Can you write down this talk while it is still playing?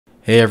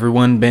Hey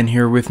everyone, Ben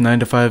here with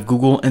 9 to 5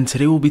 Google, and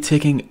today we'll be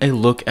taking a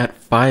look at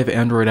 5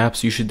 Android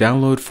apps you should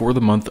download for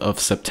the month of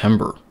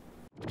September.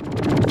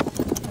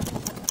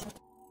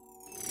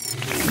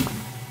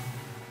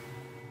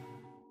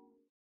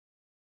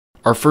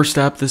 Our first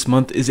app this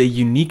month is a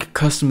unique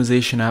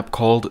customization app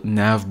called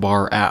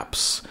Navbar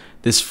Apps.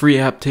 This free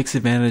app takes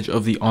advantage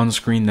of the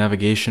on-screen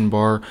navigation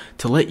bar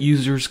to let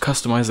users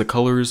customize the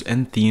colors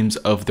and themes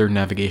of their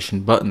navigation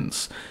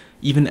buttons,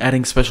 even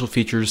adding special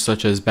features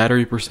such as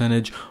battery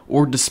percentage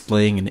or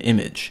displaying an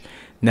image.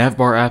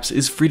 Navbar Apps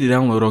is free to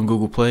download on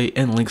Google Play,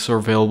 and links are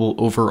available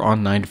over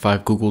on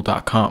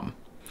 9to5google.com.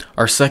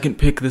 Our second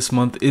pick this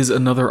month is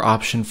another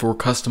option for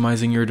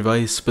customizing your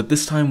device, but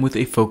this time with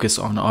a focus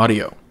on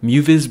audio.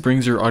 MuViz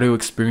brings your audio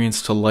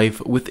experience to life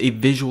with a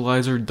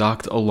visualizer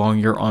docked along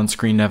your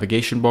on-screen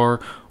navigation bar,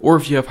 or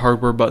if you have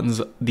hardware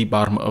buttons, the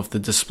bottom of the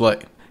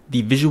display.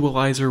 The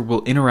visualizer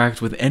will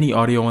interact with any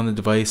audio on the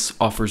device,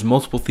 offers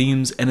multiple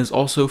themes, and is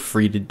also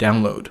free to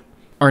download.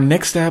 Our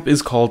next app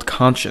is called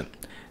Contient.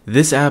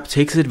 This app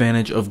takes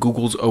advantage of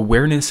Google's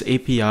Awareness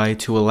API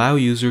to allow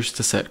users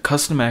to set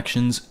custom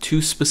actions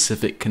to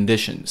specific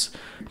conditions.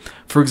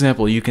 For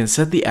example, you can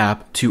set the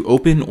app to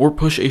open or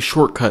push a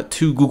shortcut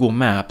to Google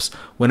Maps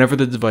whenever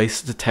the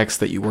device detects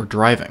that you are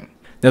driving.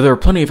 Now, there are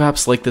plenty of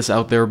apps like this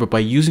out there, but by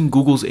using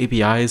Google's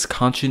APIs,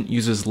 Contient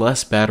uses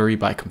less battery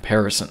by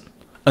comparison.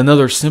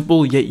 Another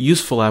simple yet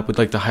useful app we'd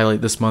like to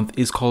highlight this month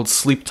is called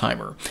Sleep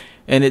Timer,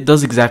 and it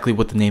does exactly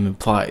what the name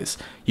implies.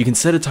 You can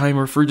set a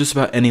timer for just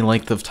about any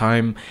length of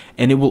time,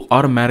 and it will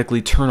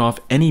automatically turn off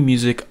any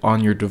music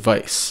on your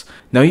device.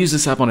 Now, I use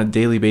this app on a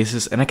daily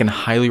basis, and I can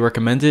highly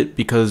recommend it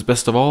because,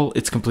 best of all,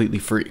 it's completely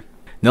free.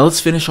 Now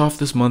let's finish off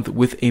this month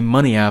with a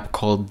money app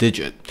called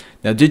Digit.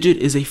 Now Digit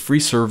is a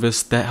free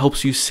service that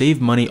helps you save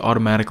money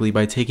automatically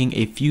by taking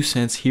a few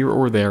cents here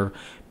or there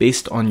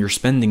based on your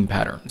spending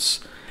patterns.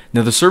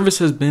 Now the service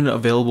has been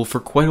available for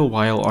quite a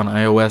while on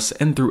iOS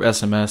and through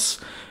SMS,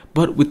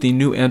 but with the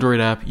new Android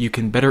app you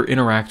can better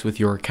interact with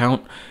your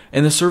account,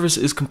 and the service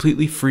is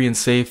completely free and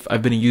safe.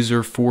 I've been a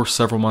user for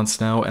several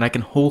months now, and I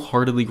can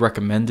wholeheartedly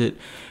recommend it.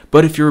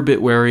 But if you're a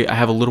bit wary, I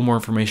have a little more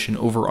information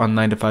over on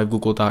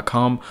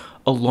 9to5google.com,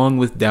 along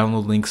with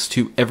download links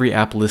to every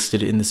app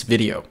listed in this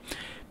video.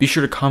 Be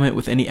sure to comment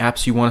with any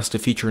apps you want us to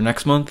feature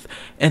next month,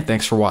 and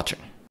thanks for watching.